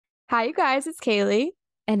Hi, you guys. It's Kaylee,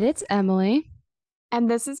 And it's Emily. and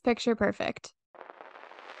this is Picture Perfect.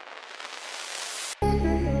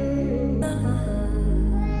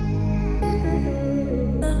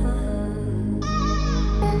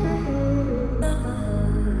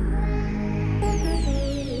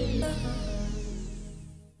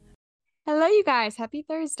 Hello, you guys. Happy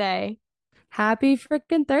Thursday. Happy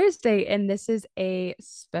freaking Thursday. And this is a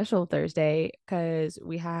special Thursday because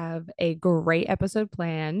we have a great episode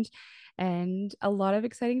planned and a lot of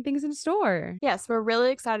exciting things in store. Yes, we're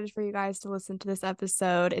really excited for you guys to listen to this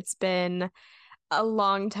episode. It's been a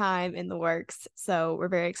long time in the works, so we're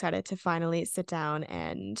very excited to finally sit down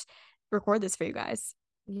and record this for you guys.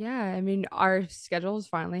 Yeah, I mean, our schedules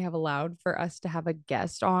finally have allowed for us to have a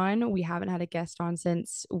guest on. We haven't had a guest on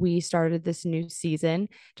since we started this new season,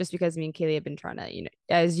 just because me and Kaylee have been trying to,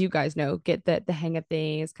 as you guys know, get the hang of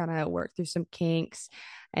things, kind of work through some kinks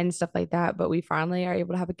and stuff like that. But we finally are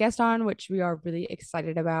able to have a guest on, which we are really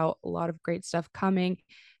excited about. A lot of great stuff coming.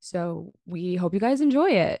 So we hope you guys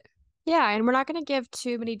enjoy it. Yeah, and we're not going to give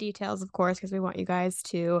too many details, of course, because we want you guys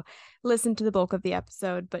to listen to the bulk of the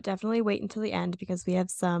episode, but definitely wait until the end because we have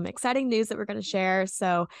some exciting news that we're going to share.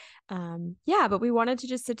 So, yeah, but we wanted to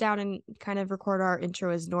just sit down and kind of record our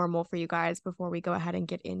intro as normal for you guys before we go ahead and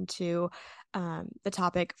get into the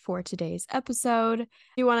topic for today's episode. Do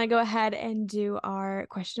you want to go ahead and do our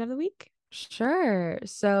question of the week? Sure.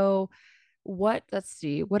 So, let's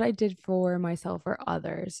see, what I did for myself or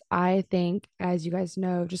others. I think, as you guys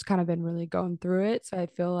know, just kind of been really going through it. So I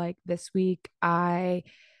feel like this week I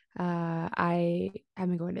have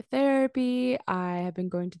been going to therapy. I have been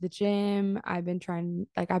going to the gym. I've been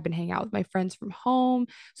hanging out with my friends from home.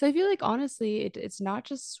 So I feel like honestly, it's not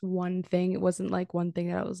just one thing. It wasn't like one thing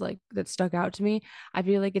that I was like that stuck out to me. I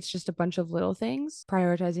feel like it's just a bunch of little things,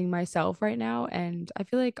 prioritizing myself right now. And I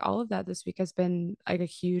feel like all of that this week has been like a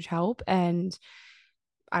huge help. And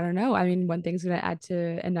I don't know. I mean, one thing's going to add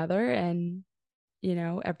to another, and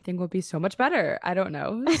everything will be so much better. I don't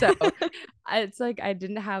know. So it's like I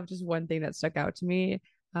didn't have just one thing that stuck out to me.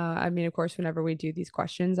 I mean, of course, whenever we do these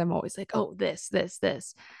questions, I'm always like, oh, this.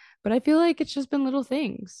 But I feel like it's just been little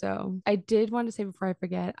things. So I did want to say before I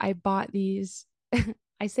forget, I bought these.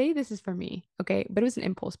 I say this is for me, okay, but it was an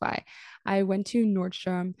impulse buy. I went to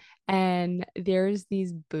Nordstrom and there's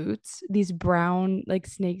these boots, these brown like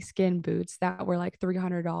snakeskin boots that were like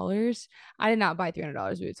 $300. I did not buy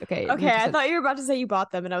 $300 boots, okay? We Okay, just I had thought you were about to say you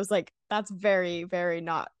bought them, and I was like, that's very, very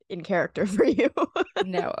not in character for you.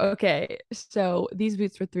 no, okay. So these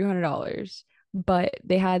boots were $300, but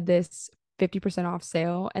they had this 50% off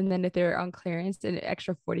sale. And then if they're on clearance, an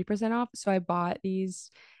extra 40% off. So I bought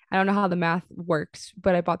these. I don't know how the math works,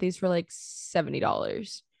 but I bought these for like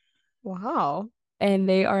 $70. Wow. And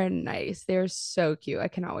they are nice. They're so cute. I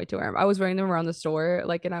cannot wait to wear them. I was wearing them around the store.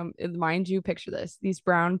 Like, mind you, picture this, these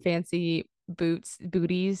brown fancy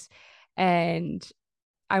booties, and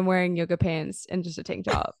I'm wearing yoga pants and just a tank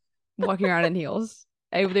top, walking around in heels.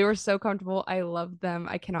 They were so comfortable. I loved them.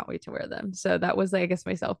 I cannot wait to wear them. So that was, like, I guess,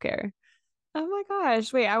 my self-care. Oh my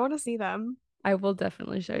gosh. Wait, I want to see them. I will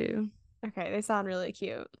definitely show you. Okay, they sound really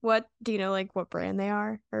cute. What do you know, like what brand they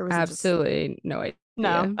are? Or was it just Absolutely no no?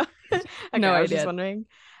 idea. Okay, No I was just idea. wondering.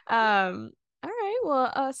 All right,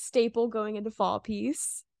 well, a staple going into fall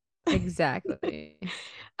piece. Exactly.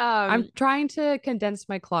 I'm Um, trying to condense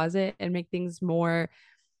my closet and make things more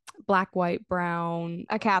black, white, brown,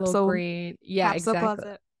 a little capsule green. Yeah, capsule exactly.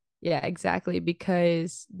 closet. Yeah, exactly.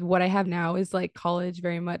 Because what I have now is like college,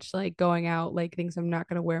 very much like going out, like things I'm not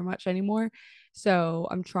going to wear much anymore. So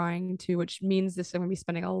I'm trying to, which means this I'm going to be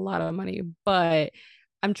spending a lot of money, but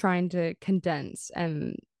I'm trying to condense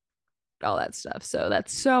and all that stuff. So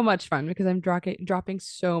that's so much fun because I'm dropping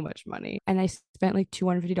so much money. And I spent like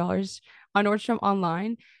 $250 on Nordstrom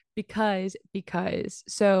online because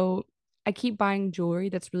so I keep buying jewelry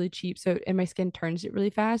that's really cheap, so and my skin turns it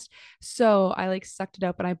really fast. So I like sucked it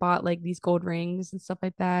up and I bought like these gold rings and stuff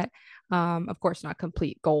like that. Of course not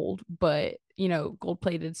complete gold, but gold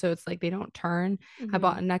plated, so it's like they don't turn. I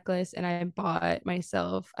bought Hmm. a necklace and I bought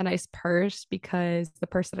myself a nice purse because the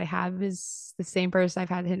purse that I have is the same purse I've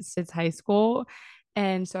had since high school.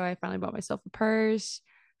 And so I finally bought myself a purse.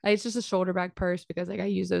 It's just a shoulder bag purse because like I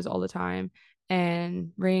use those all the time,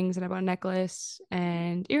 and rings, and I bought a necklace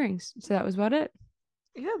and earrings. So that was about it.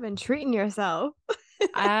 You have been treating yourself.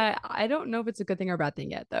 I don't know if it's a good thing or a bad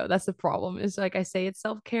thing yet though. That's the problem. Is like I say it's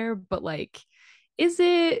self-care, but like is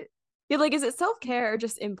it You're like, is it self-care or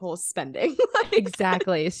just impulse spending? Like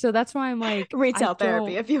exactly? So that's why I'm like I retail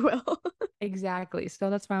therapy, don't if you will. exactly. So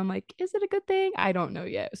that's why I'm like, is it a good thing? I don't know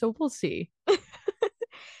yet. So we'll see.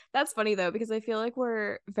 That's funny though, because I feel like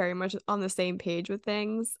we're very much on the same page with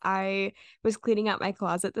things. I was cleaning out my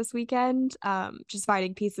closet this weekend, just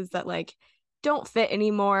finding pieces that like don't fit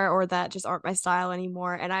anymore or that just aren't my style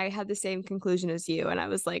anymore. And I had the same conclusion as you. And I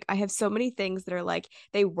was like, I have so many things that are like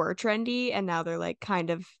they were trendy and now they're like kind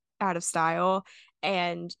of out of style.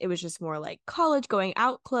 And it was just more like college going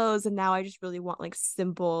out clothes. And now I just really want like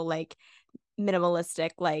simple, like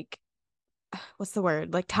minimalistic, like what's the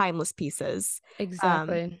word? Like timeless pieces. Um,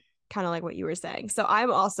 Exactly. kind of like what you were saying. So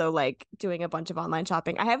I'm also like doing a bunch of online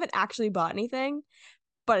shopping. I haven't actually bought anything,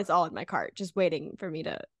 but it's all in my cart, just waiting for me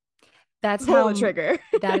to That's pull how the trigger.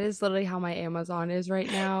 that is literally how my Amazon is right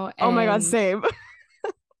now. Oh my God, And same.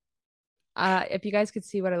 if you guys could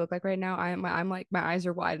see what I look like right now, I'm like my eyes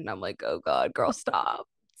are wide and I'm like, oh God, girl, stop.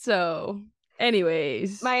 So,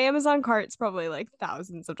 anyways, My Amazon cart's probably like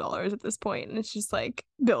thousands of dollars at this point, and it's just like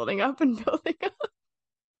building up and building up.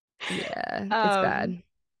 yeah, it's Um, bad.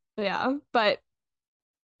 yeah, but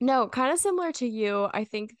no, kind of similar to you. I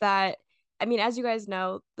think that, I mean, as you guys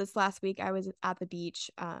know, this last week I was at the beach.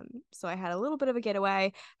 So I had a little bit of a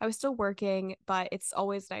getaway. I was still working, but it's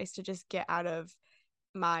always nice to just get out of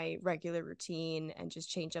my regular routine and just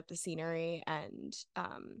change up the scenery. And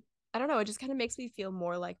I don't know, it just kind of makes me feel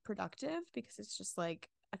more like productive because it's just like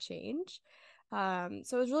a change.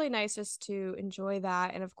 So it was really nice just to enjoy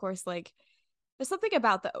that. And of course, like there's something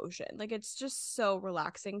about the ocean. Like it's just so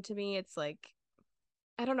relaxing to me. It's like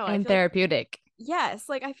I don't know. I And feel like therapeutic. yes,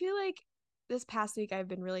 like I feel like this past week I've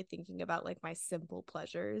been really thinking about like my simple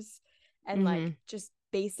pleasures and like Hmm. just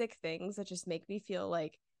basic things that just make me feel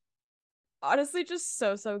like honestly just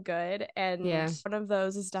so good. And Yeah. one of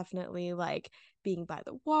those is definitely like being by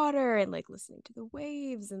the water and like listening to the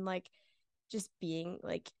waves and like just being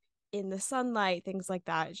like in the sunlight, things like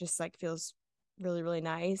that. It just like feels really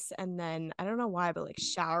nice. And then I don't know why, but like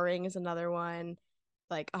showering is another one.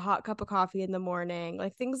 Like a hot cup of coffee in the morning,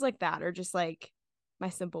 like things like that are just like my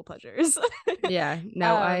simple pleasures. Yeah,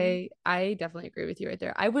 no, um, I definitely agree with you right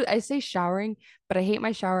there. I say showering, but I hate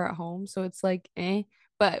my shower at home, so it's like eh.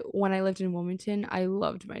 But when I lived in Wilmington, I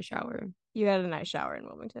loved my shower. you had a nice shower in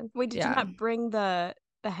Wilmington. Wait, did you Yeah. not bring the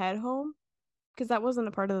head home? Because that wasn't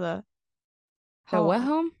a part of the The what home.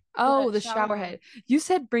 home? The Oh, the shower shower head. head. You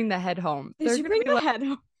said bring the head home. Did They're you gonna bring be the like head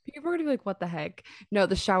home? people are gonna be like, what the heck? No,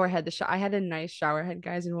 the shower head. I had a nice shower head,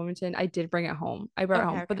 guys, in Wilmington. I did bring it home. I brought it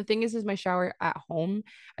Okay, home. But okay. the thing is my shower at home,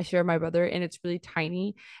 I share with my brother, and it's really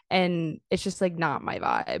tiny, and it's just like not my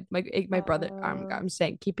vibe. Like my brother, Uh, I'm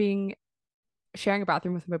saying keeping sharing a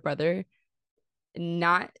bathroom with my brother,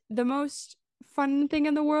 not the most fun thing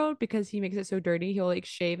in the world because he makes it so dirty. He'll like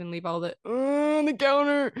shave and leave all the on the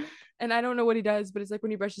counter. And I don't know what he does, but it's like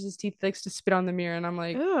when he brushes his teeth, he likes to spit on the mirror, and I'm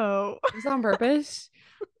like, oh. is this on purpose?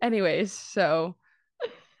 Anyways, so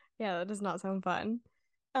Yeah, that does not sound fun.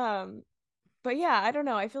 Um, but yeah, I don't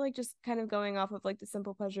know. I feel like just kind of going off of like the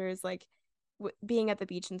simple pleasures, like being at the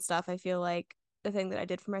beach and stuff. I feel like the thing that I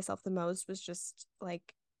did for myself the most was just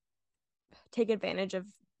like take advantage of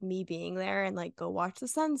me being there and like go watch the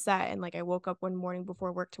sunset. And like I woke up one morning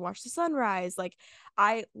before work to watch the sunrise. Like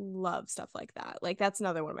I love stuff like that. Like that's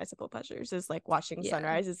another one of my simple pleasures is like watching yeah.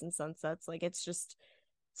 sunrises and sunsets. Like it's just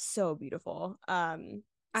so beautiful.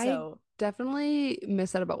 I So definitely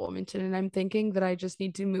miss that about Wilmington, and I'm thinking that I just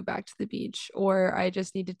need to move back to the beach, or I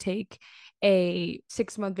just need to take a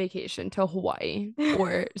 6 month vacation to Hawaii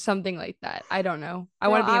or something like that. I don't know. I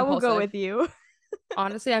no, want to be I will go impulsive. with you.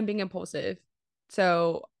 Honestly, I'm being impulsive.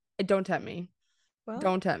 So don't tempt me. Well,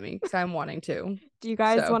 Don't tempt me because I'm wanting to. do you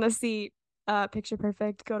guys So want to see Picture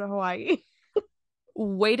Perfect go to Hawaii?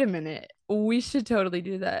 wait a minute. We should totally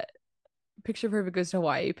do that. Picture Perfect goes to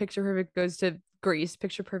Hawaii. Picture Perfect goes to Greece.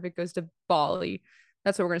 Picture Perfect goes to Bali.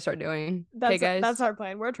 That's what we're gonna start doing. Okay, That's guys? our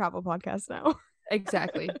plan. We're a travel podcast now.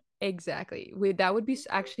 Exactly. Exactly. We that would be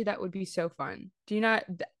actually that would be so fun. Do you not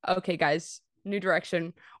okay, guys, new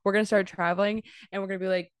direction. We're gonna start traveling and we're gonna be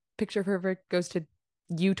like Picture Perfect goes to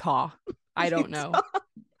Utah. I don't know.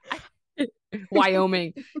 Utah.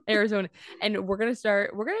 Wyoming, Arizona. And we're gonna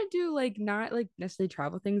do like not like necessarily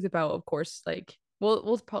travel things about of course like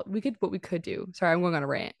we'll probably we could what we could do. Sorry, I'm going on a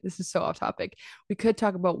rant. This is so off topic. We could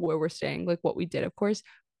talk about where we're staying, like what we did, of course,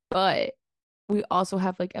 but we also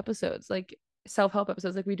have like episodes, like self-help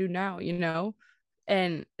episodes like we do now, you know?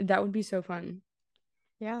 And that would be so fun.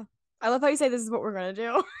 Yeah. I love how you say this is what we're gonna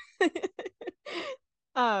do.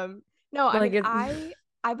 Um, no, I Like mean it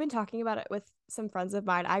I've been talking about it with some friends of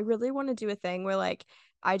mine. I really want to do a thing where like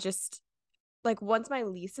I just like once my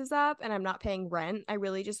lease is up and I'm not paying rent, I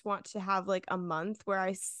really just want to have like a month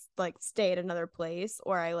where like stay at another place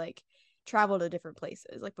or I like travel to different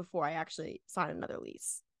places like before I actually sign another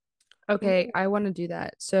lease. Okay, I want to do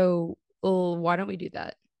that. So, why don't we do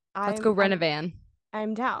that? Let's I'm go rent I'm a van.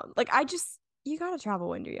 I'm down. Like you gotta travel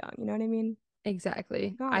when you're young, you know what I mean?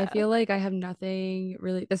 Exactly. I Gotta. feel like I have nothing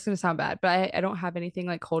really, this is gonna sound bad, but I don't have anything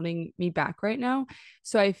like holding me back right now.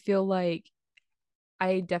 So I feel like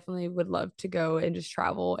I definitely would love to go and just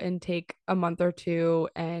travel and take a month or two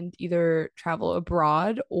and either travel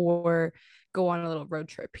abroad or go on a little road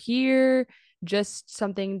trip here. Just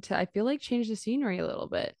something to, I feel like, change the scenery a little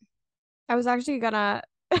bit. I was actually gonna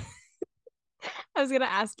I was gonna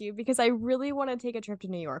ask you because I really want to take a trip to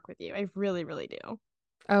New York with you. I really, really do.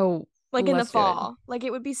 Oh, Like in the let's do it. fall. Like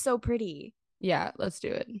it would be so pretty. Yeah, let's do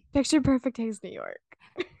it. Picture perfect takes New York.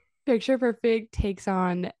 Picture Perfect takes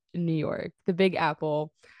on New York, the Big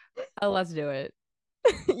Apple. Let's do it.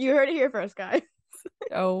 You heard it here first, guys.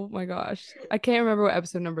 Oh my gosh. I can't remember what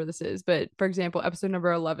episode number this is, but for example, episode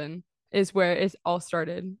number 11 is where it all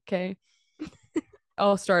started. Okay.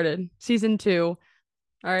 All started. Season 2.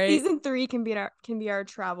 All right. Season 3 can be our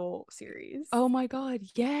travel series. Oh my God.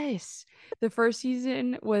 Yes. The first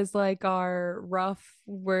season was like our rough,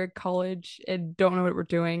 we're college and don't know what we're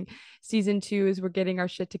doing. Season 2 is we're getting our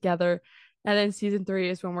shit together. And then season 3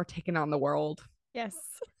 is when we're taking on the world. Yes.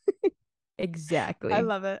 I Exactly.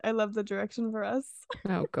 love it. I love the direction for us.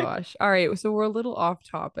 Oh gosh. All right. So we're a little off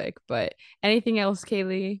topic, but anything else,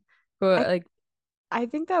 Kaylee? I But like, I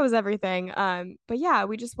think that was everything. But yeah,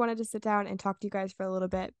 we just wanted to sit down and talk to you guys for a little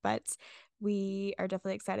bit, but we are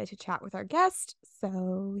definitely excited to chat with our guest.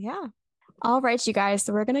 So yeah. All right, you guys.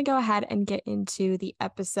 So we're going to go ahead and get into the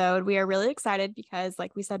episode. We are really excited because,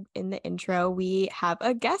 like we said in the intro, we have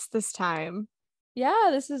a guest this time. yeah,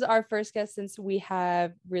 this is our first guest since we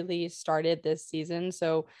have really started this season.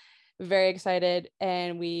 So very excited.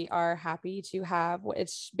 And we are happy to have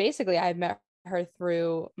it's basically I met her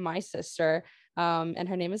through my sister. And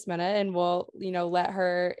her name is Mena, and we'll, let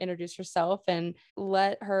her introduce herself and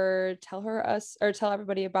let her tell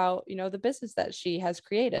everybody about, the business that she has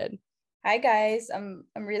created. Hi guys, I'm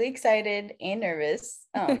really excited and nervous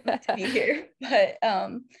to be here. But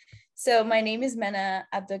so my name is Mena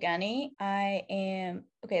Abdogani. I am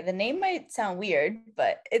okay. The name might sound weird,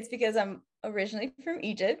 but it's because I'm originally from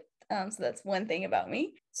Egypt. So that's one thing about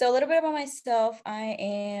me. So a little bit about myself. I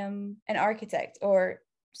am an architect or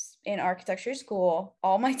in architecture school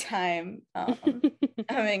all my time. I'm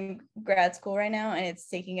in grad school right now, and it's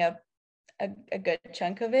taking up a good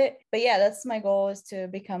chunk of it. But yeah, that's my goal, is to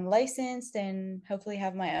become licensed and hopefully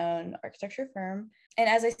have my own architecture firm. And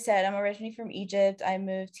as I said, I'm originally from Egypt. I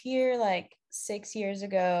moved here like 6 years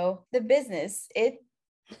ago. The business,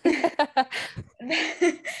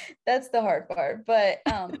 that's the hard part. But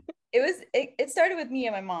it started with me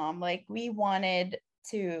and my mom. Like we wanted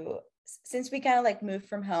to, since we kind of like moved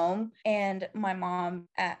from home, and my mom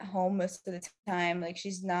at home most of the time, like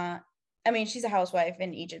she's not, I mean, she's a housewife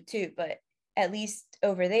in Egypt too, but at least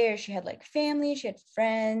over there she had like family, she had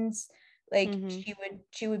friends, like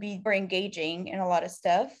she would be more engaging in a lot of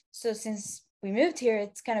stuff. So since we moved here,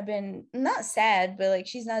 it's kind of been not sad, but like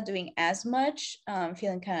she's not doing as much,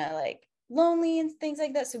 feeling kind of like lonely and things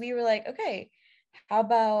like that. So we were like, okay, how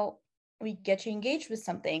about we get you engaged with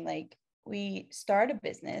something, like we start a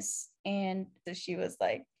business. And so she was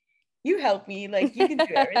like, you help me, like you can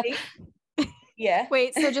do everything. Yeah.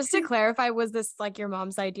 Wait, so just to clarify, was this like your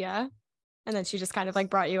mom's idea? And then she just kind of like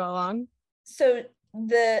brought you along? So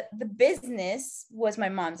the business was my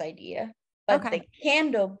mom's idea, but Okay. the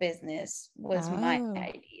candle business was my Oh.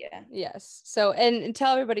 idea. Yes. So and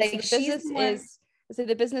tell everybody, Like she's the one.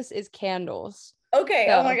 The business is candles. Okay.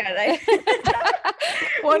 So. Oh my God.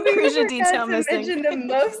 One we crucial forgot detail to missing. mention the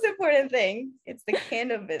most important thing. It's the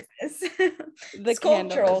candle business. The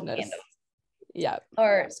sculptural candles. Candles. Yeah.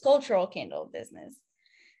 Or sculptural candle business.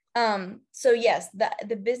 So yes,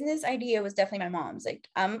 the business idea was definitely my mom's. Like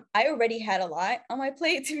I already had a lot on my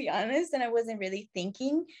plate, to be honest, and I wasn't really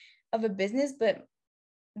thinking of a business, but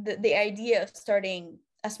the idea of starting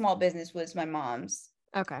a small business was my mom's.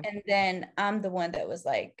 Okay. And then I'm the one that was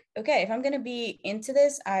like, okay, if I'm going to be into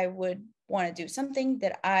this, I would want to do something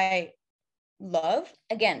that I love,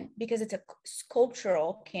 again, because it's a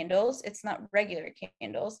sculptural candles, it's not regular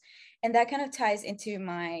candles. And that kind of ties into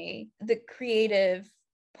the creative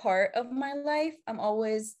part of my life. I'm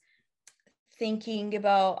always thinking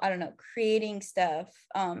about, I don't know, creating stuff,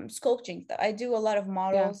 sculpting stuff. I do a lot of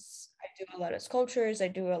models. Yeah. I do a lot of sculptures. I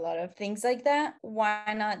do a lot of things like that.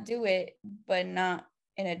 Why not do it, but not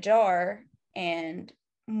in a jar, and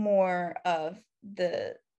more of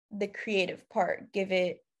the creative part? Give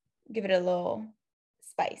it a little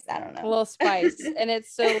spice. I don't know. A little spice. And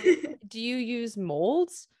it's so, do you use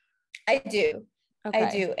molds? I do. I Okay.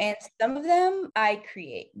 do. And some of them I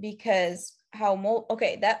create because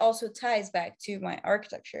okay, that also ties back to my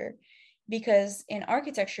architecture because in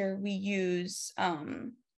architecture we use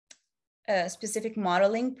specific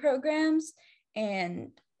modeling programs,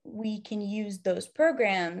 and we can use those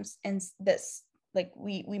programs, and this like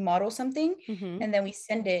we model something Mm-hmm. and then we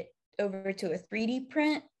send it over to a 3D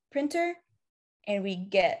printer and we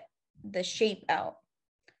get the shape out.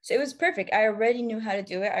 So it was perfect. I already knew how to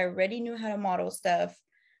do it. I already knew how to model stuff.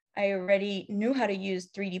 I already knew how to use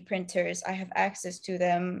 3D printers. I have access to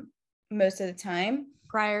them most of the time.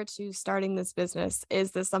 Prior to starting this business,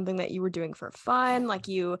 is this something that you were doing for fun? Like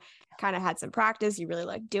you kind of had some practice, you really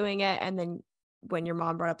liked doing it, and then when your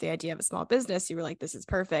mom brought up the idea of a small business, you were like, this is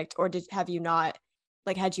perfect? Or had you not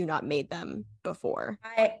made them before?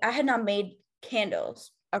 I had not made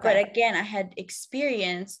candles, but Okay. again, I had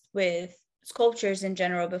experienced with sculptures in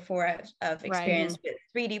general before. I've Right. experienced with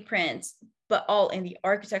 3D prints, but all in the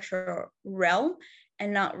architectural realm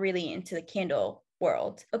and not really into the candle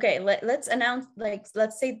world. Okay, let's announce, like,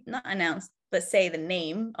 let's say not announce, but say the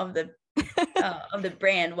name of the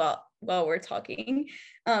brand while we're talking.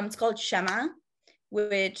 It's called Shama,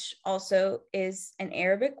 which also is an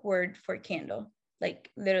Arabic word for candle, like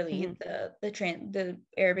literally the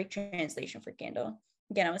Arabic translation for candle.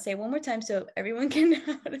 Again, I would say it one more time so everyone can know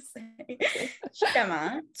how to say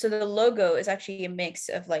Shama. So the logo is actually a mix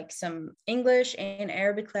of like some English and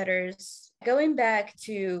Arabic letters. Going back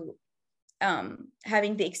to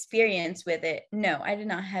having the experience with it, no, I did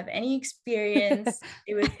not have any experience.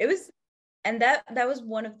 It was and that was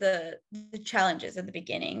one of the challenges at the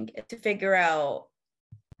beginning, to figure out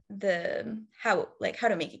how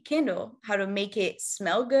to make a candle, how to make it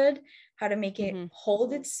smell good, how to make it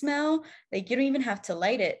hold its smell. Like you don't even have to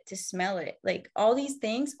light it to smell it. Like all these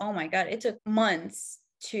things, oh my God, it took months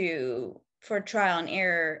for trial and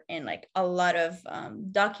error, and like a lot of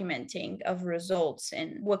documenting of results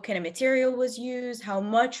and what kind of material was used, how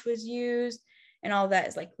much was used, and all that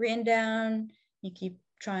is like written down. You keep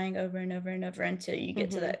trying over and over and over until you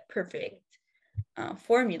get to that perfect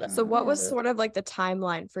formula. So what was sort of like the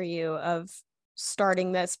timeline for you of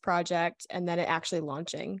starting this project and then it actually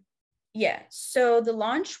launching? Yeah, so the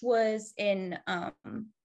launch was in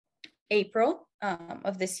April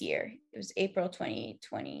of this year. It was April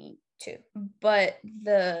 2022. But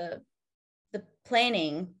the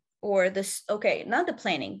planning, or this, okay, not the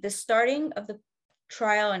planning, the starting of the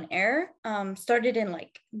trial and error started in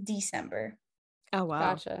like December. Oh, wow.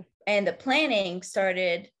 Gotcha. And the planning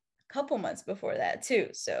started a couple months before that too.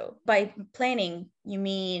 So by planning, you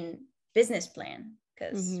mean business plan,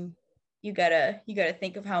 because you gotta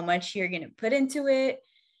think of how much you're gonna put into it,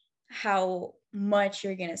 how much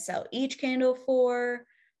you're gonna sell each candle for,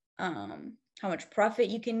 how much profit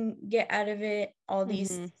you can get out of it, all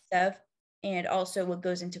these stuff. And also what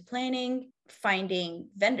goes into planning, finding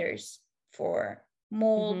vendors for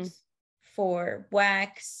molds, for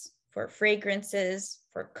wax, for fragrances,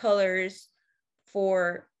 for colors,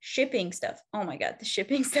 for shipping stuff. Oh my God, the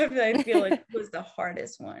shipping stuff that I feel like was the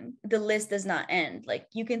hardest one. The list does not end. Like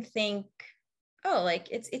you can think, oh, like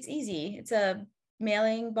it's easy. It's a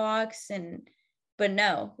mailing box, but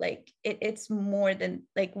no, like it's more than,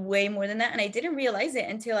 like way more than that. And I didn't realize it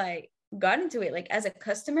until I got into it. Like as a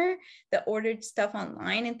customer that ordered stuff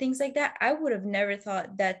online and things like that, I would have never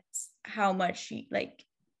thought that's how much like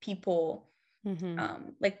people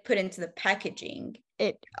like put into the packaging.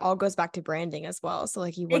 It all goes back to branding as well. So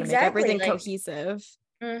like you want to make Exactly, everything like cohesive.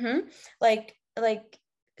 like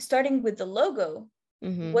starting with the logo.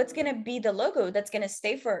 What's gonna be the logo that's gonna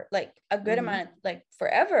stay for like a good amount, like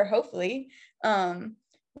forever, hopefully.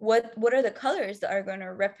 What are the colors that are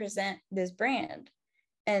gonna represent this brand?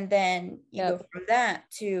 And then you go from that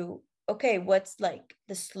to, okay, what's like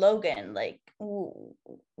the slogan, like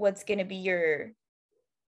what's gonna be your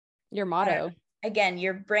motto? Again,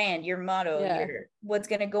 your brand, your motto, your what's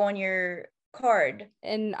gonna go on your card.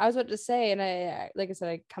 And I was about to say, and I like I said,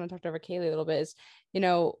 I kind of talked over Kaylee a little bit, is, you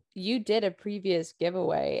know, you did a previous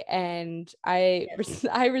giveaway and I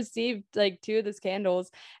received like 2 of those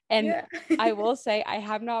candles, and I will say I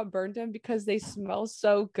have not burned them because they smell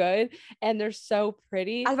so good and they're so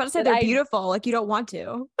pretty. I was about to say they're beautiful, like you don't want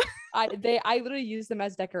to. I literally use them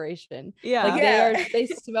as decoration. Yeah. Like they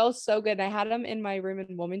smell so good. And I had them in my room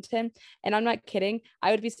in Wilmington, and I'm not kidding.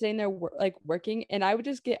 I would be sitting there like working, and I would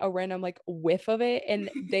just get a random like whiff of it, and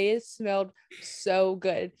they smelled so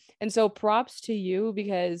good. And so props to you,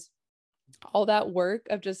 because all that work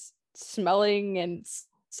of just smelling and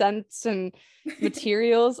scents and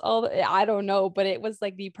materials, I don't know, but it was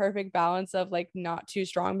like the perfect balance of like not too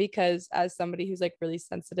strong, because as somebody who's like really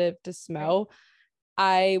sensitive to smell,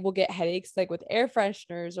 I will get headaches like with air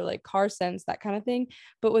fresheners or like car scents, that kind of thing.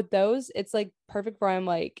 But with those, it's like perfect where I'm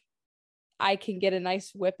like, I can get a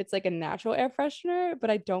nice whiff. It's like a natural air freshener, but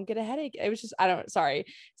I don't get a headache. It was just, I don't, sorry, I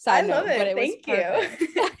side love note, but it. it was Thank perfect.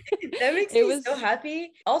 you. That makes It me so was,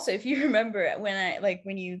 happy. Also, if you remember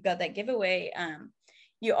when you got that giveaway,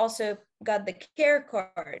 you also got the care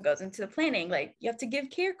card. It goes into the planning. Like you have to give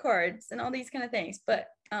care cards and all these kind of things. But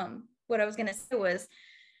what I was gonna say was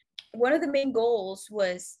one of the main goals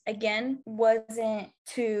was, again, wasn't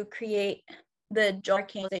to create the jar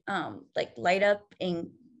candles like light up and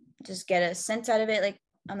just get a sense out of it. Like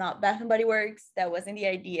I'm not Bath and Body Works. That wasn't the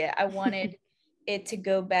idea. I wanted it to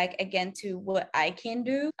go back again to what I can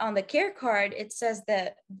do. On the care card, it says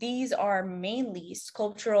that these are mainly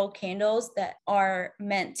sculptural candles that are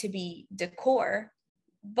meant to be decor,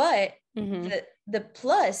 but the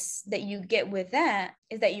plus that you get with that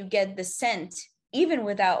is that you get the scent even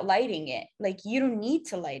without lighting it. Like you don't need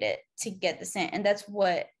to light it to get the scent, and that's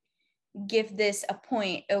what give this a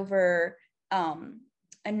point over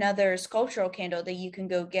another sculptural candle that you can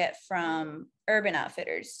go get from Urban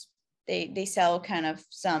Outfitters. They sell kind of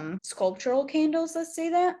some sculptural candles, let's say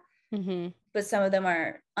that, but some of them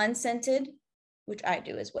are unscented, which I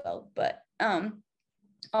do as well, but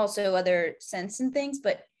also other scents and things.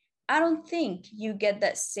 But I don't think you get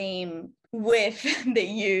that same whiff that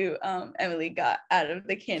you, Emily, got out of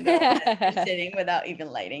the candle sitting without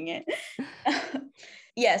even lighting it.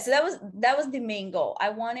 Yeah, so that was the main goal. I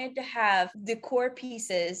wanted to have decor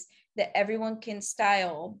pieces that everyone can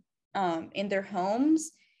style in their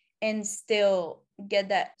homes and still get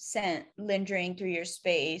that scent lingering through your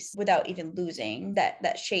space without even losing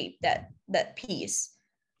that shape, that piece.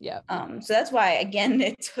 Yeah. So that's why, again,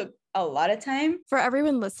 it took a lot of time. For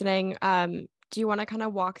everyone listening, do you want to kind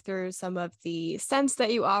of walk through some of the scents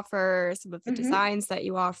that you offer, some of the designs that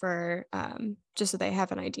you offer, just so they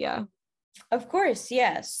have an idea? Of course,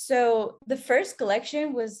 yeah. So the first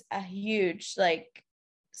collection was a huge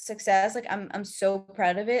success. Like I'm so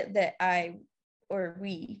proud of it that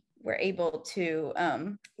we were able to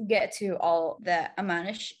get to all that amount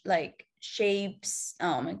of shapes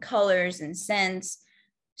and colors and scents.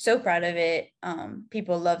 So proud of it.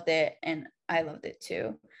 People loved it and I loved it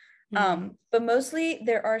too. But mostly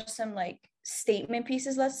there are some statement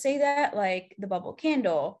pieces, let's say that, like the bubble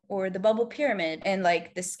candle or the bubble pyramid and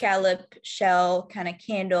like the scallop shell kind of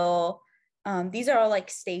candle. These are all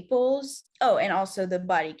staples. Oh, and also the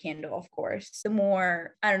body candle, of course. The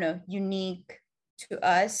more, I don't know, unique to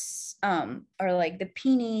us are the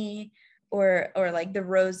peony or the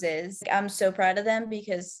roses. I'm so proud of them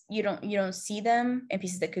because you don't see them, and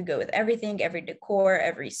pieces that could go with everything, every decor,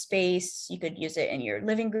 every space. You could use it in your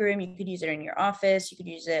living room, you could use it in your office, you could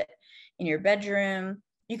use it in your bedroom,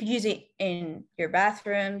 you could use it in your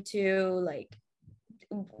bathroom too. Like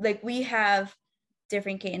we have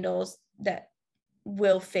different candles that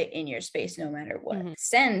will fit in your space no matter what.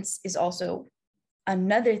 Scents is also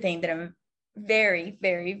another thing that I'm very,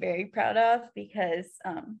 very, very proud of because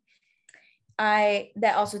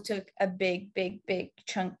that also took a big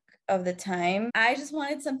chunk of the time. I just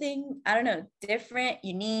wanted something, I don't know, different,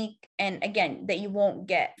 unique, and again, that you won't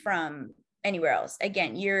get from anywhere else.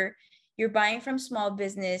 Again, you're buying from small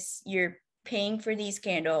business, you're paying for these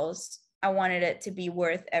candles. I wanted it to be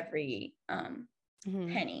worth every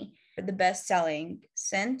penny. The best selling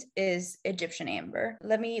scent is Egyptian amber.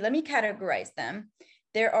 Let me categorize them.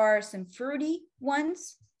 There are some fruity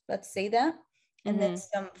ones, let's say that, and then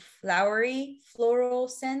some flowery floral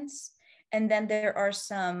scents, and then there are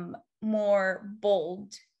some more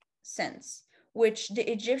bold scents, which the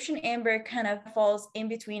Egyptian amber kind of falls in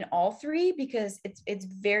between all three because it's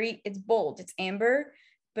bold, it's amber,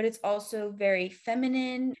 but it's also very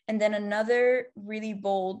feminine. And then another really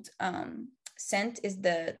bold scent is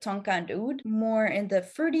the Tonka Oud. More in the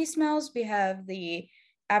fruity smells, we have the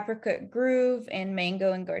apricot groove and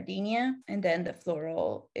mango and gardenia. And then the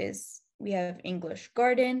floral we have English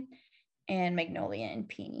garden and magnolia and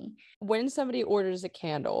peony. When somebody orders a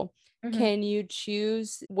candle, can you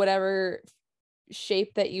choose whatever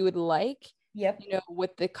shape that you would like? Yep.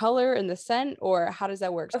 With the color and the scent, or how does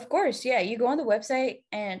that work? Of course, yeah. You go on the website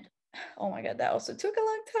and oh my God, that also took a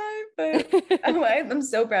long time, but I'm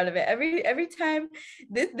so proud of it. Every time,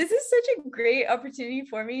 this is such a great opportunity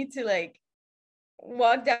for me to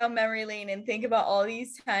walk down memory lane and think about all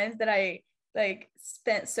these times that I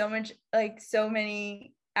spent so much, so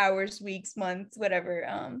many hours, weeks, months, whatever.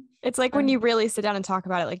 It's like when you really sit down and talk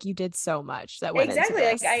about it, like you did so much that went into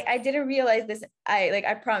this. I didn't realize this.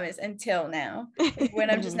 I promise until now, when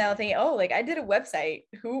I'm just now thinking, oh, I did a website.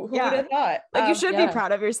 Who would have thought? You should be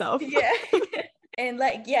proud of yourself. Yeah. And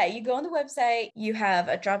like, yeah, you go on the website, you have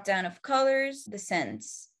a drop down of colors, the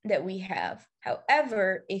scents that we have.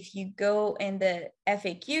 However, if you go in the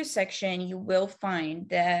FAQ section, you will find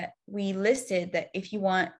that we listed that if you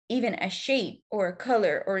want even a shape or a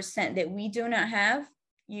color or a scent that we do not have,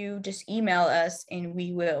 you just email us and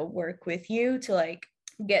we will work with you to like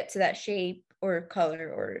get to that shape or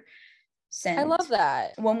color or scent. I love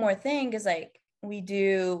that. One more thing is like we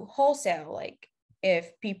do wholesale. Like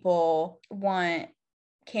if people want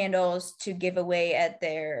candles to give away at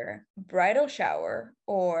their bridal shower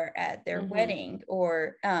or at their wedding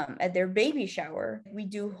or at their baby shower, we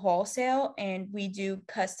do wholesale and we do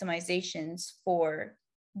customizations for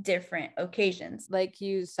different occasions. Like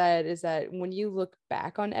you said, is that when you look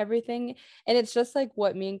back on everything, and it's just like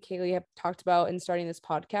what me and Kaylee have talked about in starting this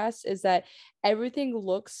podcast, is that everything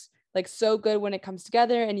looks like so good when it comes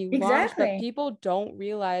together and you launch, but people don't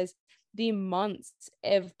realize the months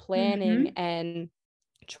of planning and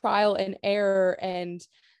trial and error. And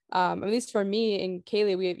at least for me and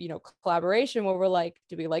Kaylee, we have, you know, collaboration where we're like,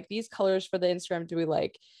 do we like these colors for the Instagram? Do we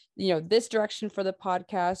like, you know, this direction for the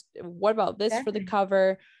podcast? What about this for the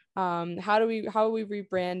cover? How are we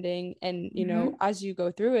rebranding? And you know, as you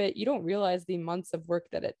go through it, you don't realize the months of work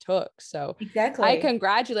that it took. So I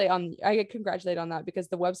congratulate on that, because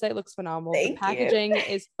the website looks phenomenal. The packaging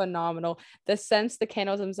is phenomenal. The scents, the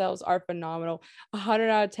candles themselves are phenomenal. 100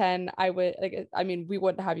 out of 10. I would like, I mean, we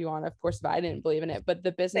wouldn't have you on, of course, but I didn't believe in it, but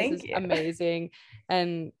the business is amazing.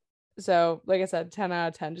 And so, like I said, 10 out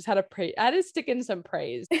of 10, just had to stick in some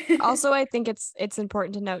praise. Also, I think it's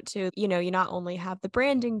important to note too, you know, you not only have the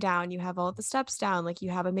branding down, you have all the steps down, like you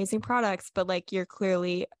have amazing products, but like you're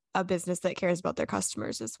clearly a business that cares about their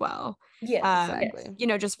customers as well. Exactly. You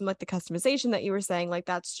know, just from like the customization that you were saying, like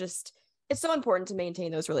that's just, it's so important to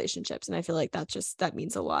maintain those relationships. And I feel like that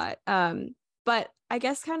means a lot. But I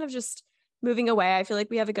guess kind of just moving away, I feel like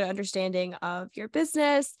we have a good understanding of your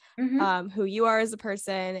business, who you are as a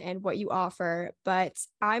person and what you offer. But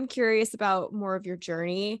I'm curious about more of your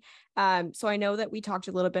journey. So I know that we talked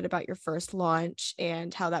a little bit about your first launch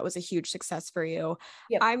and how that was a huge success for you.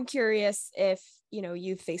 I'm curious if, you know,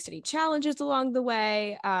 you've faced any challenges along the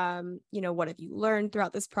way. You know, what have you learned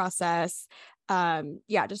throughout this process?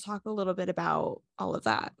 Just talk a little bit about all of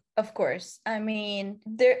that. Of course. I mean,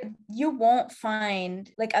 you won't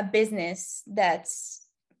find like a business that's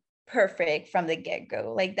perfect from the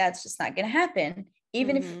get-go. Like that's just not going to happen,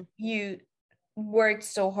 even if you worked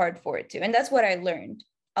so hard for it to. And that's what I learned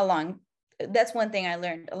that's one thing I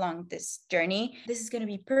learned along this journey. This is going to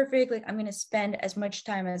be perfect. Like I'm going to spend as much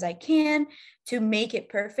time as I can to make it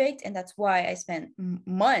perfect. And that's why I spent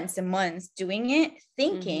months and months doing it,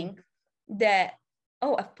 thinking that,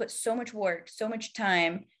 oh, I've put so much work, so much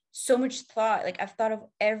time, so much thought. Like I've thought of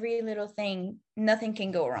every little thing, nothing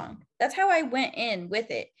can go wrong. That's how I went in with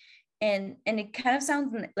it. And it kind of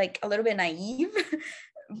sounds like a little bit naive,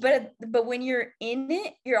 but when you're in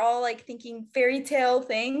it, you're all like thinking fairy tale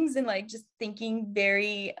things and like just thinking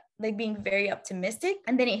being very optimistic.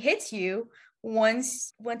 And then it hits you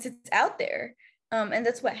once it's out there. And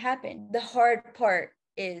that's what happened. The hard part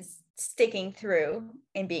is sticking through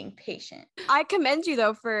and being patient. I commend you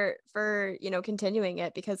though for you know, continuing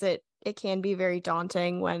it, because it can be very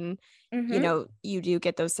daunting when you know, you do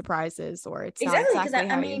get those surprises or it's exactly not exactly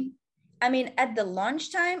because I mean at the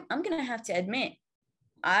launch time, I'm gonna have to admit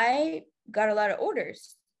I got a lot of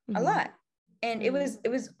orders, a lot, and it was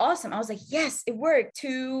awesome. I was like, yes, it worked.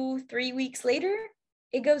 2-3 weeks later,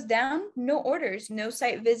 it goes down, no orders, no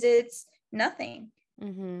site visits, nothing.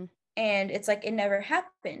 And it's like it never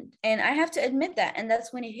happened. And I have to admit that. And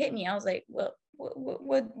that's when it hit me. I was like, well,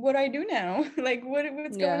 what do I do now? Like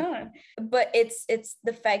what's going on? But it's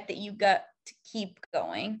the fact that you got to keep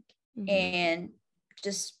going and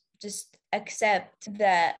just accept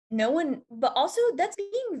that no one, but also that's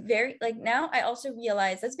being very, like now I also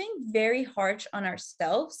realize that's being very harsh on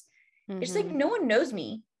ourselves. It's like no one knows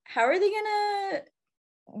me. How are they gonna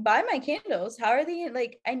buy my candles? How are they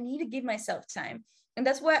like, I need to give myself time. And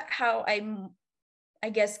that's how I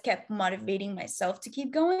guess kept motivating myself to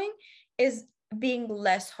keep going, is being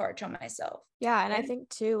less harsh on myself. Yeah. And I think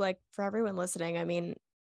too, like for everyone listening, I mean,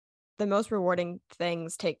 the most rewarding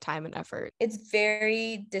things take time and effort. It's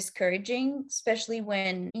very discouraging, especially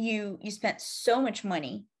when you spent so much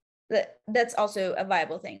money. That's also a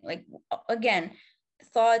viable thing. Like again,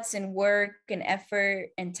 thoughts and work and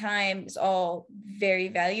effort and time is all very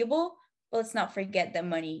valuable. But let's not forget that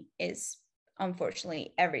money is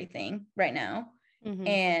unfortunately everything right now.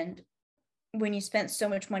 And when you spent so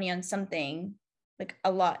much money on something, like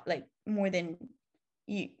a lot, like more than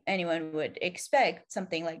anyone would expect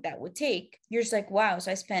something like that would take, you're just like, wow,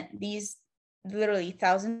 so I spent these literally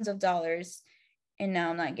thousands of dollars, and now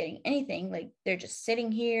I'm not getting anything. Like they're just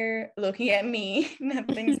sitting here looking at me,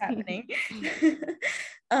 nothing's happening.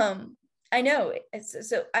 I know.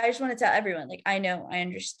 So I just want to tell everyone, like, I know, I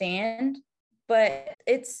understand, but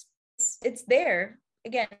it's there.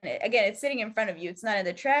 Again, it's sitting in front of you. It's not in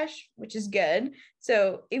the trash, which is good.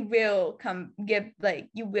 So it will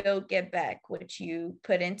you will get back what you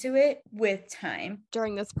put into it with time.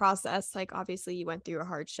 During this process, like obviously you went through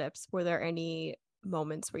hardships. Were there any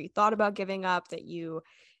moments where you thought about giving up, that you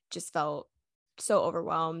just felt so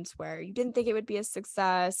overwhelmed where you didn't think it would be a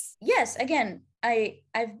success? Yes, again, I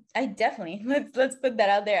definitely, let's put that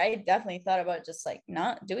out there. I definitely thought about just like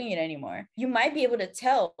not doing it anymore. You might be able to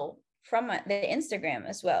tell from the Instagram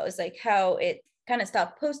as well. It's like how it kind of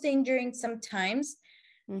stopped posting during some times,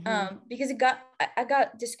 because I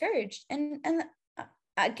got discouraged, and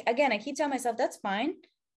again, I keep telling myself that's fine.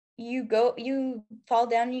 You fall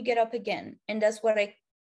down, you get up again, and that's what I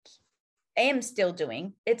am still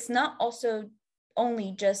doing. It's not also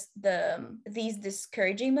only just these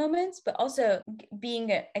discouraging moments, but also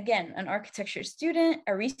being again an architecture student,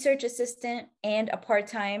 a research assistant, and a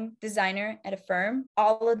part-time designer at a firm.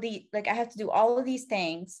 All of the I have to do all of these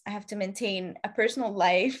things. I have to maintain a personal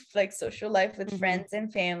life, like social life with friends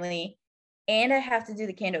and family, and I have to do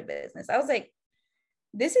the candle business. I was like,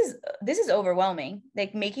 this is overwhelming.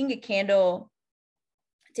 Like making a candle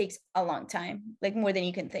takes a long time, like more than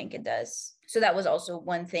you can think it does. So that was also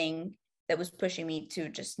one thing that was pushing me to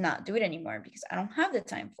just not do it anymore, because I don't have the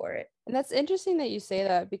time for it. And that's interesting that you say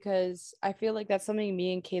that, because I feel like that's something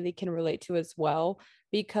me and Kaylee can relate to as well,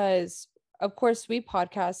 because of course we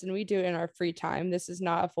podcast and we do it in our free time. This is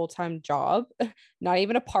not a full-time job, not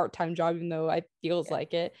even a part-time job, even though it feels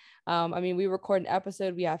like it. I mean, we record an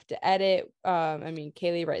episode, we have to edit. I mean,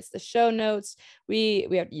 Kaylee writes the show notes. We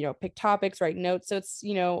have, pick topics, write notes. So it's,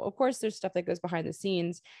 of course there's stuff that goes behind the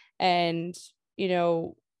scenes, and,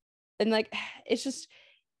 and like,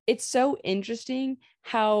 it's so interesting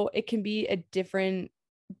how it can be a different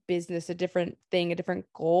business, a different thing, a different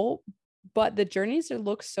goal, but the journeys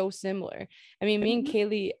look so similar. I mean, me and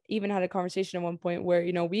Kaylee even had a conversation at one point where,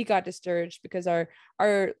 we got discouraged because our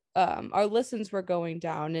listens were going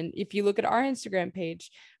down. And if you look at our Instagram page,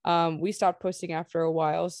 we stopped posting after a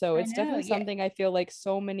while. So it's definitely something I feel like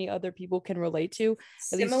so many other people can relate to.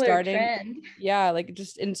 At least starting, trend. Yeah, like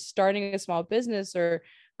just in starting a small business, or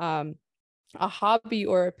a hobby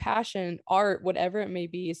or a passion, art, whatever it may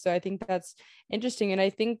be. So I think that's interesting. And I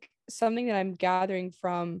think something that I'm gathering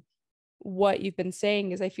from what you've been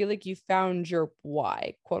saying is I feel like you found your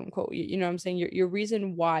why, quote unquote, you know what I'm saying? Your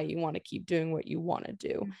reason why you want to keep doing what you want to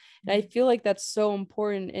do. And I feel like that's so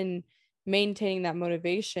important in maintaining that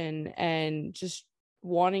motivation and just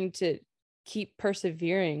wanting to keep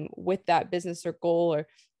persevering with that business or goal or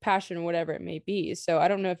passion or whatever it may be. So I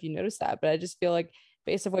don't know if you noticed that, but I just feel like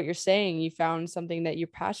based on what you're saying, you found something that you're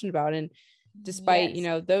passionate about, and despite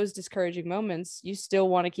those discouraging moments, you still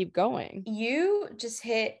want to keep going. You just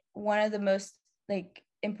hit one of the most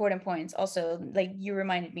important points. Also, you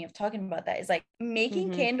reminded me of talking about that, is like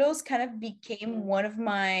making candles kind of became one of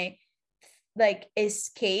my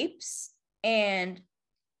escapes and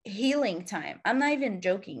healing time. I'm not even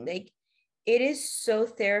joking. It is so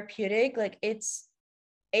therapeutic.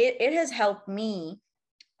 It has helped me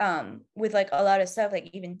with a lot of stuff,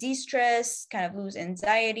 even de-stress, kind of lose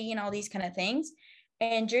anxiety and all these kind of things.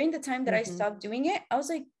 And during the time that I stopped doing it, I was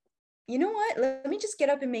like, you know what, let me just get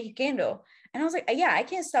up and make a candle. And I was like, yeah, I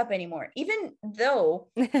can't stop anymore, even though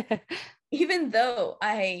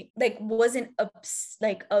I wasn't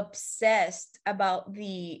obsessed about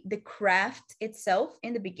the craft itself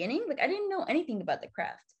in the beginning. I didn't know anything about the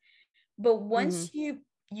craft, but once you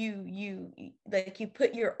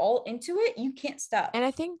put your all into it, you can't stop. And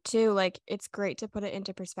I think too, it's great to put it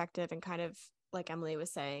into perspective and kind of, like Emily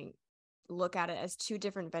was saying, look at it as two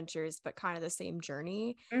different ventures, but kind of the same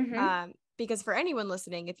journey. Because for anyone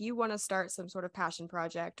listening, if you want to start some sort of passion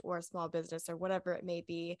project or a small business or whatever it may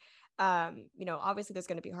be, obviously there's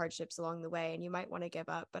going to be hardships along the way and you might want to give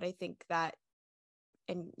up. But I think that,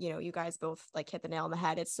 and you guys both hit the nail on the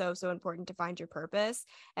head. It's so important to find your purpose.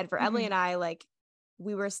 And for Emily and I,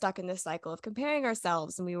 we were stuck in this cycle of comparing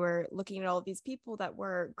ourselves, and we were looking at all of these people that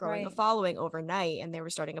were growing a following overnight, and they were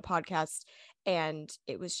starting a podcast, and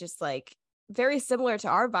it was just very similar to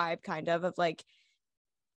our vibe, kind of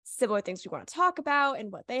similar things we want to talk about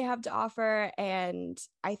and what they have to offer. And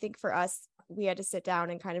I think for us, we had to sit down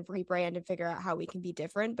and kind of rebrand and figure out how we can be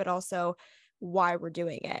different, but also why we're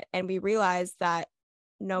doing it. And we realized that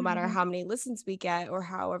no matter how many listens we get or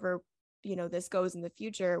however this goes in the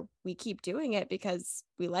future, we keep doing it because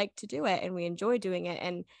we like to do it and we enjoy doing it.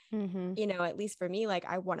 And, at least for me, like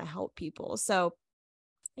I want to help people. So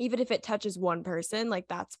even if it touches one person, like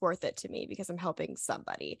that's worth it to me because I'm helping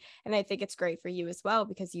somebody. And I think it's great for you as well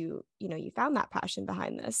because you found that passion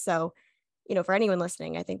behind this. So, for anyone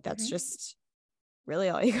listening, I think that's just really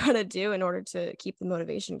all you got to do in order to keep the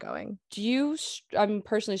motivation going. Do you,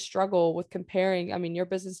 personally struggle with comparing, your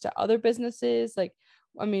business to other businesses? Like,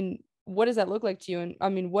 what does that look like to you?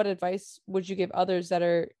 And what advice would you give others that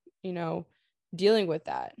are, dealing with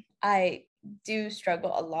that? I do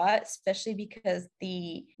struggle a lot, especially because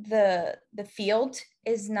the field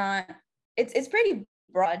is not, it's pretty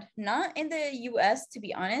broad, not in the US to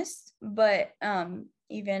be honest, but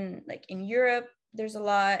even like in Europe there's a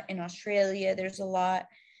lot, in Australia there's a lot.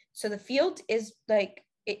 So the field is like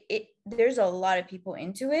it there's a lot of people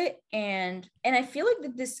into it, and I feel like the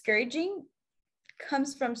discouraging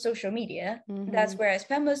comes from social media. That's where I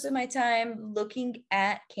spend most of my time looking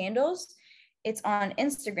at candles. It's on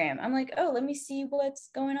Instagram. I'm like, oh, let me see what's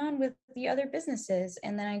going on with the other businesses.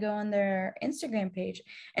 And then I go on their Instagram page.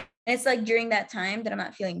 And it's like during that time that I'm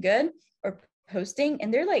not feeling good or posting.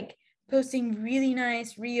 And they're like posting really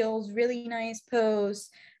nice reels, really nice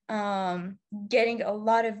posts, getting a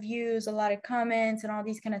lot of views, a lot of comments and all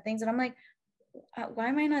these kind of things. And I'm like, why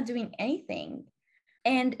am I not doing anything?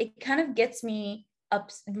 And it kind of gets me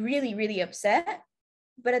really, really upset,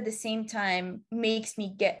 but at the same time makes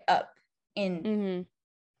me get up and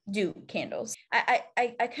do candles.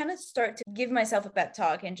 I kind of start to give myself a pep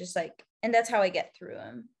talk and just like, and that's how I get through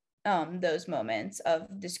them, those moments of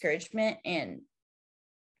discouragement and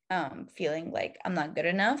feeling like I'm not good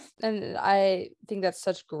enough. And I think that's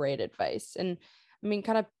such great advice. And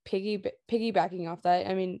kind of piggybacking off that,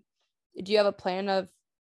 do you have a plan of,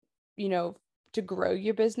 to grow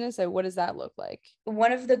your business? Like, what does that look like?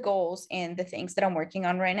 One of the goals and the things that I'm working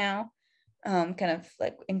on right now, kind of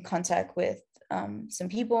like in contact with some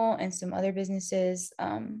people and some other businesses,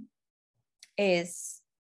 is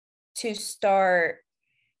to start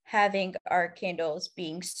having our candles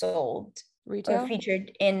being sold retail or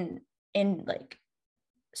featured in like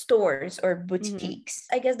stores or boutiques.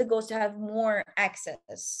 I guess the goal is to have more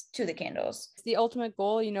access to the candles. The ultimate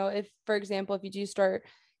goal, if, for example, if you do start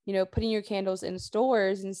putting your candles in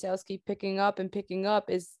stores and sales keep picking up,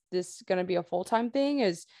 is this going to be a full-time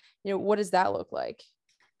thing? What does that look like?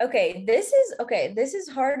 Okay, this is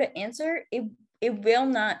hard to answer. It will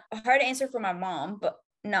not hard to answer for my mom, but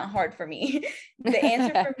not hard for me. The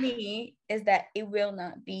answer for me is that it will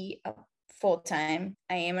not be a full-time.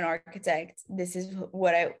 I am an architect. This is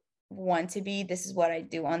what I want to be. This is what I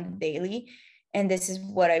do on the daily. And this is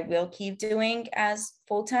what I will keep doing as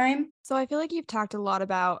full-time. So I feel like you've talked a lot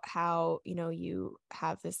about how, you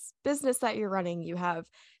have this business that you're running, you have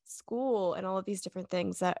school and all of these different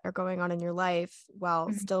things that are going on in your life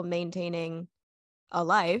while still maintaining a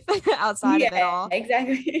life outside of it all.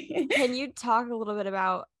 Exactly. Can you talk a little bit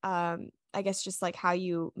about, I guess, just like how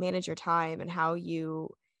you manage your time and how you,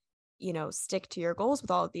 stick to your goals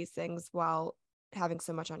with all of these things while having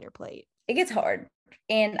so much on your plate? It gets hard.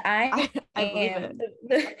 And I believe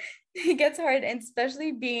it. It gets hard, and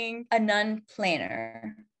especially being a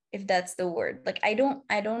non-planner, if that's the word. Like I don't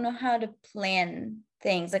know how to plan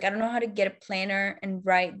things. Like I don't know how to get a planner and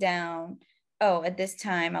write down, oh, at this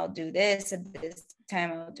time I'll do this, at this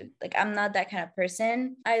time I'll do, like I'm not that kind of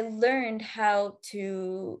person. I learned how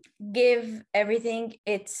to give everything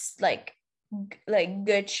its like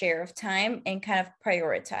good share of time and kind of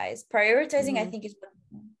prioritizing. I think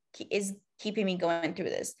is keeping me going through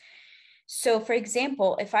this. So for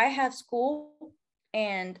example, if I have school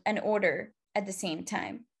and an order at the same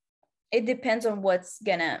time, it depends on what's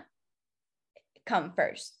gonna come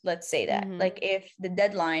first. Let's say that like if the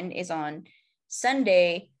deadline is on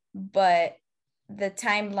Sunday, but the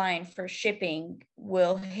timeline for shipping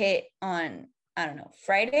will hit on, I don't know,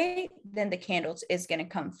 Friday, then the candles is gonna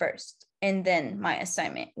come first. And then my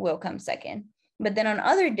assignment will come second. But then on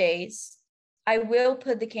other days, I will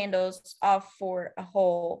put the candles off for a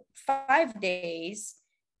whole 5 days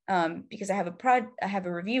because I have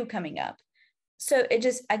a review coming up. So it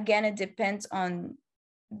just, again, it depends on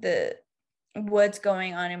what's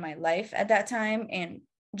going on in my life at that time and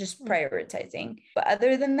just prioritizing. But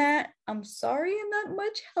other than that, I'm sorry I'm not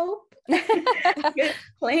much help with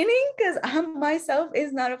planning because I myself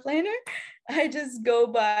is not a planner. I just go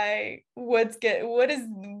by what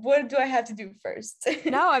do I have to do first?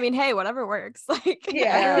 No, I mean, hey, whatever works. Like,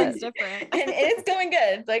 everyone's different. and it's going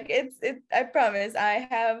good. Like it's I promise I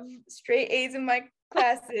have straight A's in my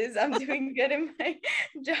classes. I'm doing good in my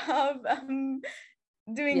job.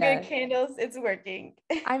 doing good Yeah. candles, it's working.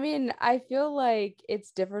 I mean, I feel like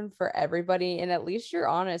it's different for everybody, and at least you're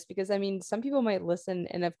honest because I mean, some people might listen,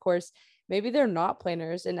 and of course, maybe they're not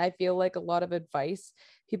planners. And I feel like a lot of advice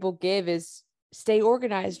people give is stay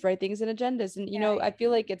organized, write things in agendas. And, Yeah. I feel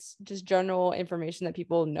like it's just general information that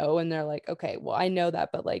people know, and they're like, okay, well, I know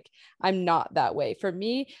that, but like, I'm not that way. For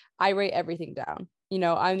me, I write everything down.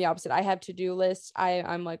 I'm the opposite. I have to-do lists.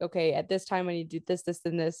 I'm like, okay, at this time I need to do this, this,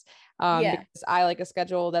 and this, Yeah. because I like a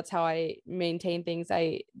schedule. That's how I maintain things.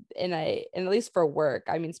 And at least for work,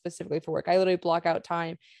 I mean specifically for work, I literally block out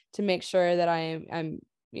time to make sure that I'm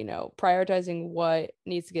prioritizing what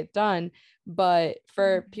needs to get done. But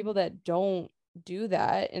for people that don't do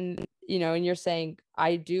that, and you're saying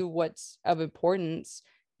I do what's of importance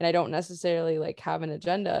and I don't necessarily like have an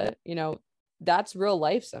agenda, that's real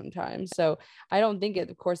life sometimes. So I don't think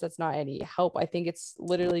of course that's not any help. I think it's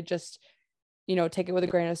literally just take it with a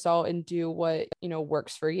grain of salt and do what,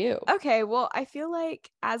 works for you. Okay, well, I feel like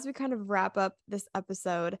as we kind of wrap up this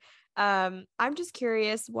episode, I'm just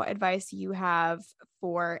curious what advice you have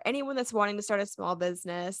for anyone that's wanting to start a small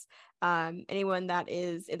business, anyone that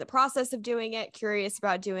is in the process of doing it, curious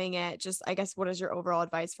about doing it. Just, I guess, what is your overall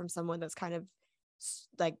advice from someone that's kind of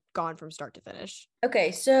like gone from start to finish?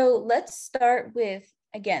 Okay, so let's start with,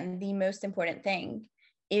 again, the most important thing.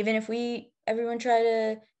 Even if everyone try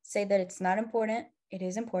to say that it's not important, it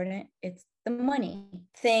is important. It's the money.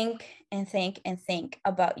 Think and think and think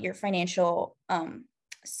about your financial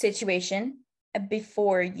situation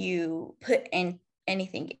before you put in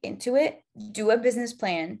anything into it. Do a business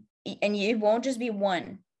plan, and it won't just be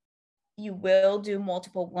one. You will do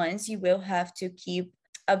multiple ones. You will have to keep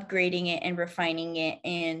upgrading it and refining it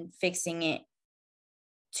and fixing it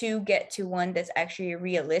to get to one that's actually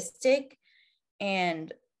realistic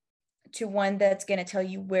and to one that's going to tell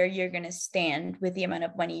you where you're going to stand with the amount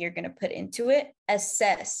of money you're going to put into it.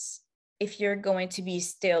 Assess if you're going to be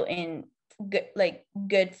still in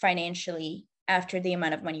good financially after the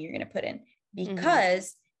amount of money you're going to put in,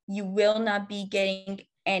 because you will not be getting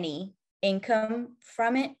any income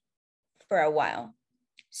from it for a while.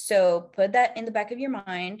 So put that in the back of your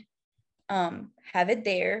mind. Have it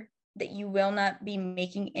there that you will not be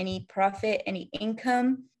making any profit, any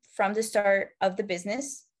income from the start of the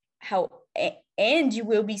business. And you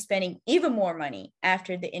will be spending even more money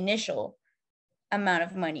after the initial amount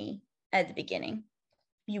of money at the beginning.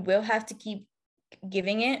 You will have to keep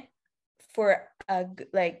giving it for a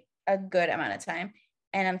good amount of time.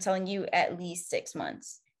 And I'm telling you, at least 6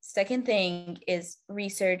 months. Second thing is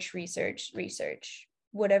research.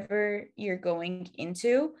 Whatever you're going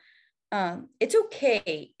into, it's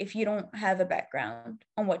okay if you don't have a background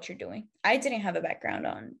on what you're doing. I didn't have a background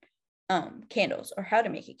on candles or how to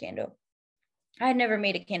make a candle. I had never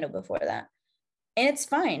made a candle before that, and it's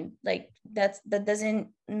fine. Like that doesn't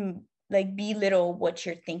like belittle what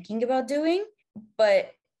you're thinking about doing,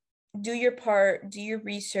 but do your part, do your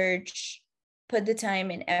research, put the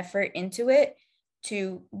time and effort into it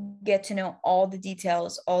to get to know all the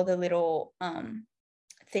details, all the little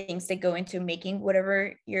things that go into making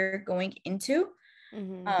whatever you're going into.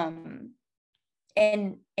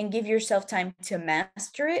 And give yourself time to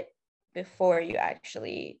master it before you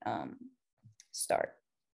actually start.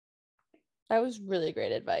 That was really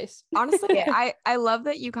great advice. Honestly, Yeah. I love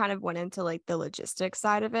that you kind of went into like the logistics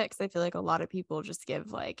side of it, because I feel like a lot of people just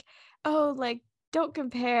give like, oh, like don't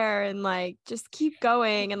compare and like just keep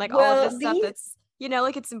going and like all of this stuff that's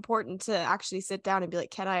like it's important to actually sit down and be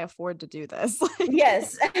like, can I afford to do this?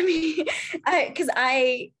 Yes. I mean,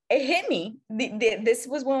 it hit me. This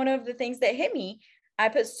was one of the things that hit me. I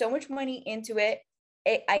put so much money into it.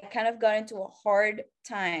 I kind of got into a hard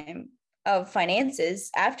time of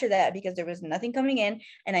finances after that because there was nothing coming in,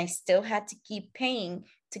 and I still had to keep paying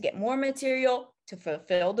to get more material, to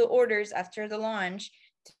fulfill the orders after the launch,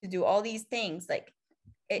 to do all these things. Like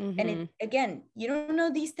again, you don't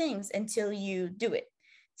know these things until you do it.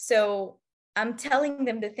 So I'm telling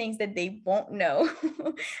them the things that they won't know,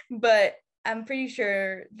 but I'm pretty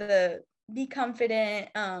sure be confident,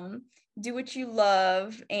 do what you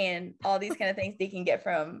love, and all these kind of things they can get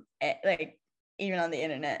from like even on the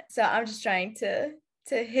internet. So I'm just trying to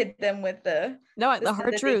hit them with the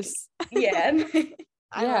hard truths. Yeah.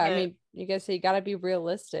 I mean, you guys say you got to be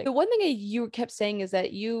realistic. The one thing that you kept saying is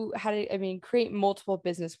that you had to, create multiple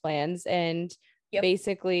business plans, and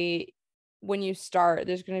basically when you start,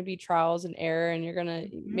 there's going to be trials and error, and you're going to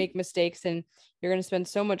make mistakes, and you're going to spend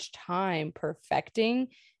so much time perfecting,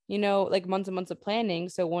 like months and months of planning.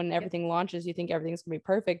 So when everything launches, you think everything's going to be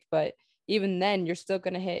perfect, but even then you're still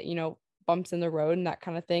going to hit, bumps in the road and that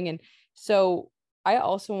kind of thing. And so I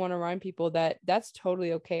also want to remind people that that's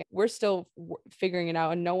totally okay. We're still figuring it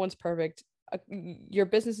out and no one's perfect. Your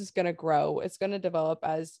business is going to grow. It's going to develop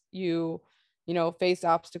as you know, face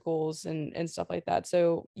obstacles and stuff like that.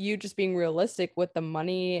 So you just being realistic with the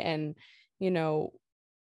money and, you know,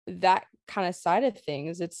 that kind of side of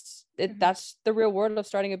things, that's the real world of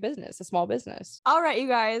starting a business, a small business. All right, you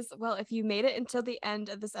guys. Well, if you made it until the end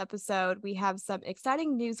of this episode, we have some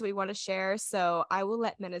exciting news we want to share. So I will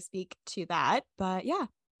let Minna speak to that. But yeah.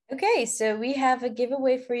 Okay, so we have a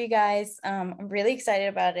giveaway for you guys. I'm really excited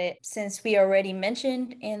about it since we already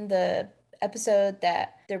mentioned in the episode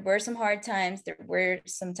that there were some hard times. There were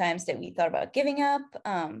some times that we thought about giving up.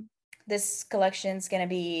 This collection's gonna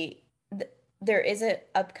be there is an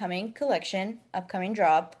upcoming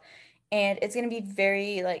drop, and it's gonna be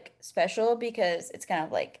very like special because it's kind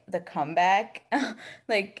of like the comeback,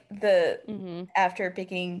 like the after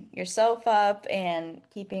picking yourself up and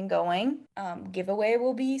keeping going. Giveaway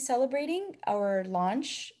will be celebrating our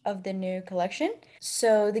launch of the new collection.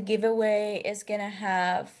 So the giveaway is gonna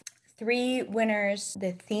have 3 winners.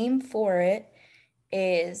 The theme for it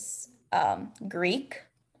is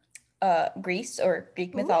Greece or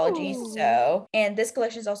Greek mythology. Ooh. So, and this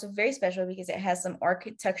collection is also very special because it has some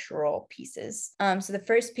architectural pieces. So the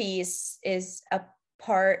first piece is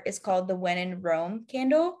called the When in Rome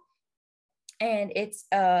candle, and it's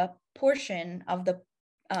a portion of the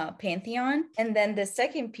Pantheon. And then the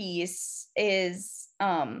second piece is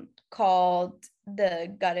called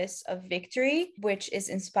the Goddess of Victory, which is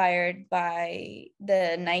inspired by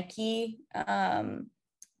the Nike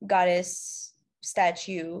goddess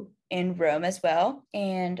statue in Rome as well.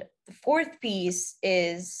 And the fourth piece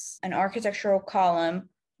is an architectural column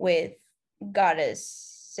with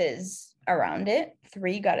goddesses around it,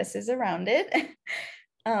 3 goddesses around it.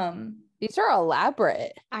 These are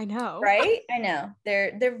elaborate. I know. Right? I know.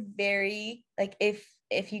 They're very like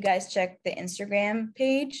if you guys check the Instagram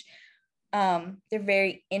page, they're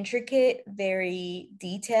very intricate, very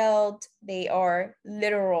detailed. They are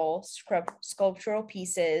literal sculptural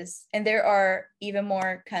pieces, and there are even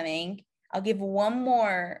more coming. I'll give one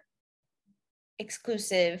more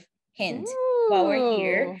exclusive hint while we're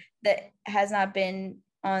here that has not been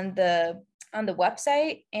on the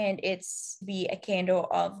website, and it's a candle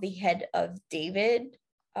of the head of David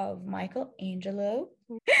of Michelangelo.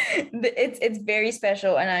 It's very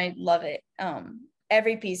special, and I love it.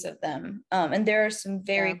 Every piece of them. And there are some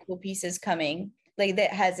very cool pieces coming, like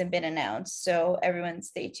that hasn't been announced. So everyone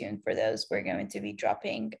stay tuned for those. We're going to be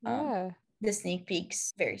dropping the sneak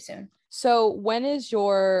peeks very soon. So when is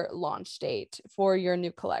your launch date for your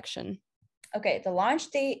new collection? Okay, the launch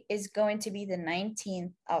date is going to be the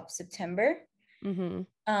 19th of September.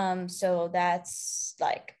 So that's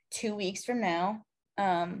like 2 weeks from now.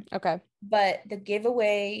 Okay. But the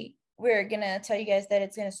giveaway, we're going to tell you guys that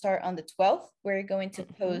it's going to start on the 12th. We're going to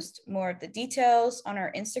post more of the details on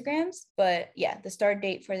our Instagrams. But yeah, the start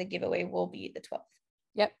date for the giveaway will be the 12th.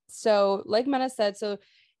 Yep. So like Minna said, so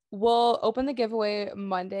we'll open the giveaway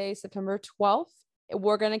Monday, September 12th.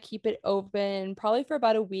 We're going to keep it open probably for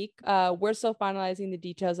about a week. We're still finalizing the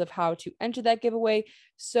details of how to enter that giveaway.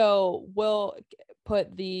 So we'll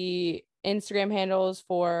put the Instagram handles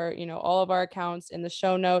for, you know, all of our accounts in the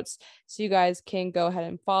show notes, so you guys can go ahead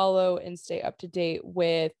and follow and stay up to date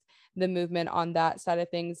with the movement on that side of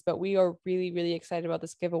things. But we are really, really excited about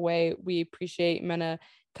this giveaway. We appreciate Minna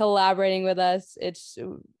collaborating with us. It's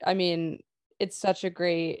such a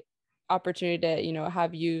great opportunity to, you know,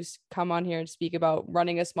 have you come on here and speak about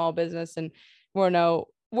running a small business. And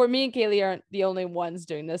where me and Kaylee aren't the only ones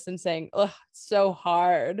doing this and saying, oh, it's so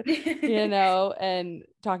hard, you know, and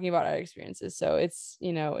talking about our experiences. So it's,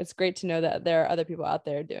 you know, it's great to know that there are other people out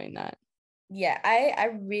there doing that. Yeah,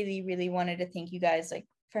 I really, really wanted to thank you guys like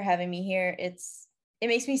for having me here. It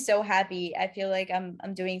makes me so happy. I feel like I'm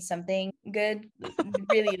doing something good.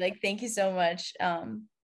 Really, like, thank you so much.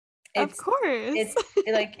 Of course. It's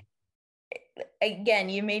like, again,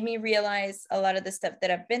 you made me realize a lot of the stuff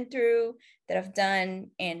that I've been through, that I've done,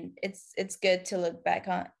 and it's good to look back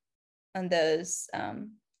on those,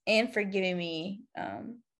 and for giving me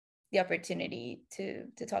the opportunity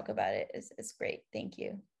to talk about it. It's great. Thank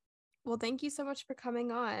you. Well, thank you so much for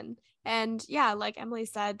coming on. And yeah, like Emily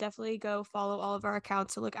said, definitely go follow all of our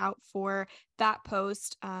accounts to look out for that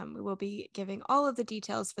post. We will be giving all of the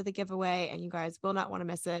details for the giveaway, and you guys will not want to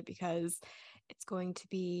miss it because it's going to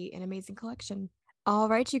be an amazing collection. All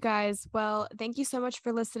right, you guys. Well, thank you so much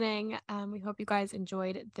for listening. We hope you guys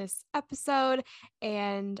enjoyed this episode.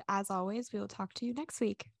 And as always, we will talk to you next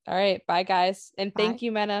week. All right. Bye, guys. And thank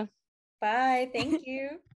you, Minna. Bye. Thank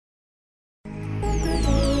you.